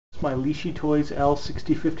My LishiToys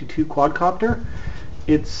L6052 Quadcopter.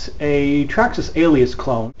 It's a Traxxas Alias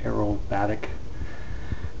clone, aerobatic,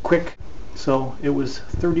 quick, so it was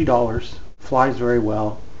 $30. Flies very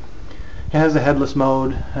well. It has a headless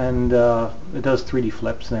mode, and it does 3D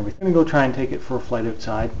flips and everything. I'm going to go try and take it for a flight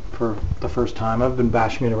outside for the first time. I've been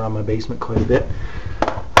bashing it around my basement quite a bit.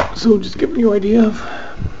 So just giving you an idea of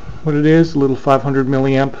what it is. A little 500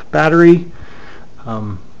 milliamp battery.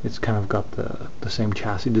 It's kind of got the same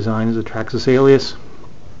chassis design as a Traxxas Alias.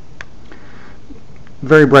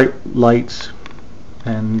 Very bright lights,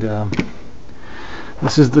 and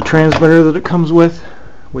this is the transmitter that it comes with,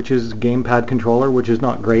 which is a gamepad controller, which is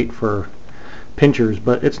not great for pinchers,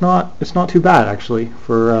 but it's not too bad actually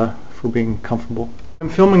for being comfortable. I'm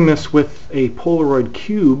filming this with a Polaroid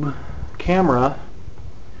Cube camera,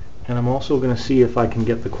 and I'm also going to see if I can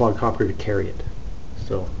get the quadcopter to carry it.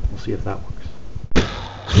 So we'll see if that works.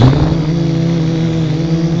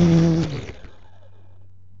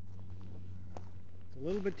 It's a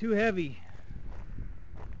little bit too heavy.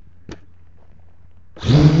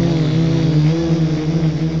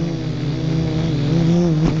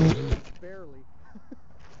 Barely.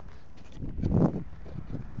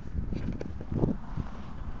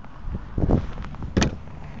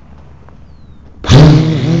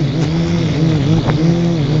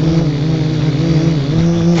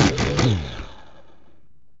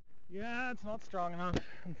 Yeah, it's not strong enough,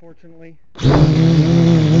 unfortunately.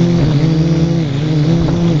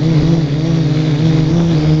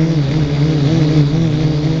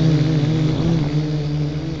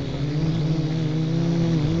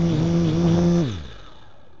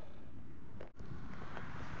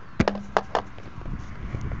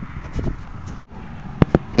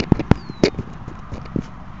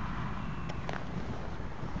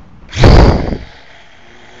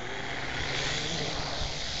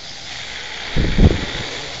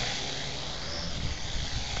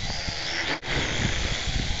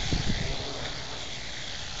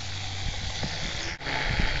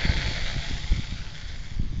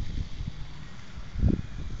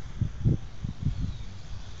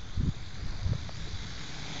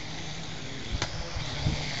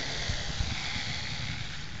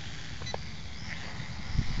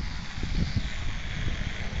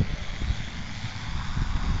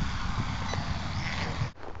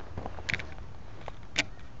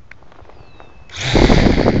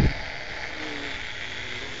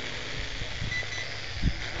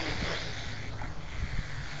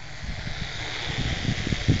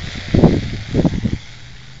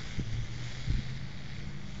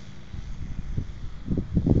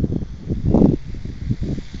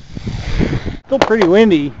 Still pretty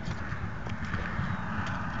windy.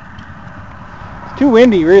 It's too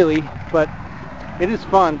windy really, but it is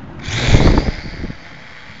fun.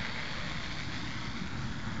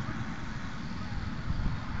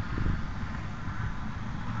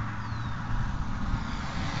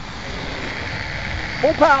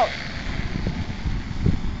 Full power.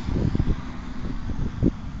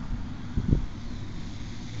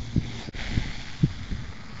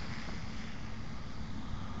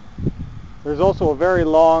 There's also a very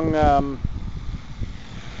long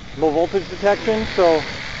low voltage detection, so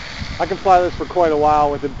I can fly this for quite a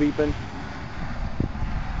while with it beeping.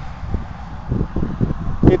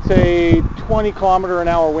 It's a 20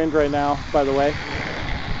 km/h wind right now, by the way.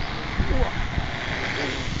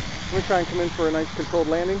 Let me try and come in for a nice controlled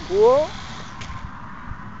landing. Whoa!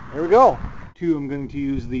 There we go. I'm going to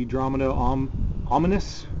use the Dromeda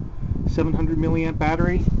Ominous 700 milliamp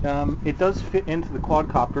battery. It does fit into the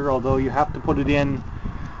quadcopter, although you have to put it in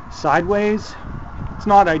sideways. It's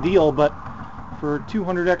not ideal, but for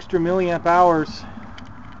 200 extra milliamp hours,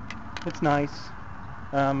 it's nice.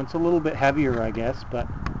 It's a little bit heavier, I guess, but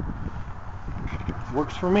it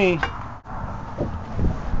works for me.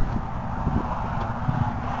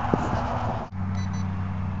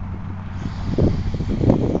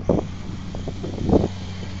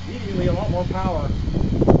 Immediately a lot more power.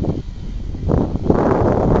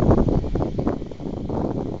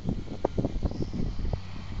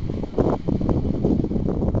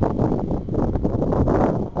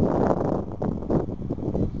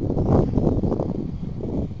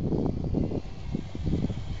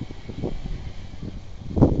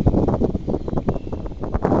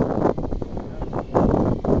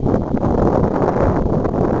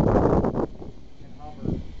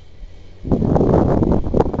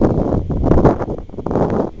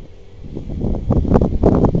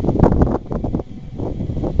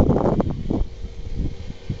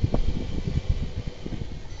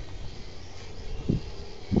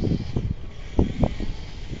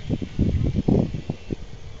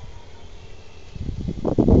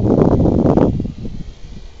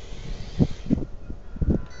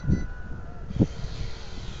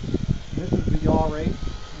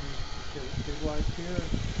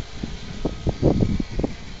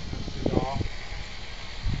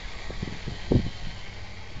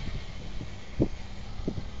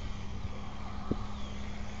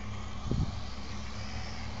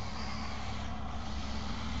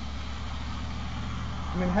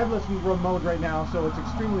 headless mode right now, so it's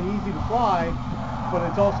extremely easy to fly, but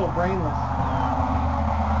it's also brainless.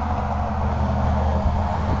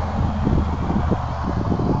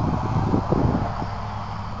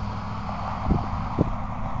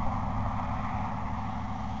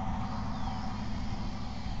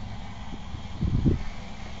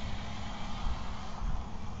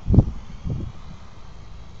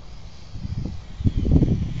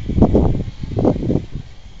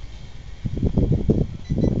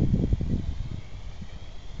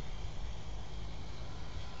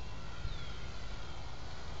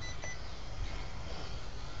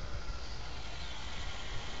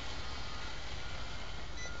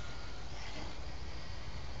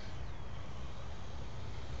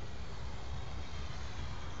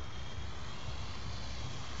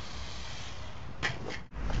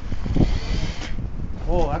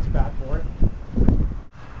 Oh, that's bad for it.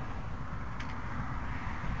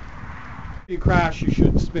 If you crash, you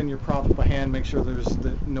should spin your prop by hand, make sure there's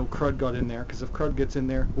no crud got in there, because if crud gets in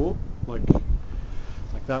there, whoa, like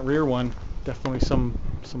that rear one, definitely some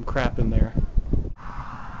crap in there.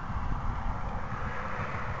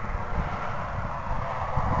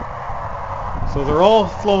 So they're all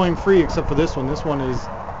flowing free except for this one. This one is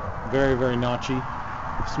very, very notchy.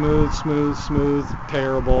 Smooth, smooth, smooth,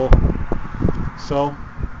 terrible. So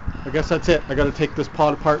I guess that's it. I got to take this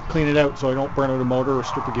pod apart, clean it out so I don't burn out a motor or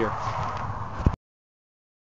strip a gear.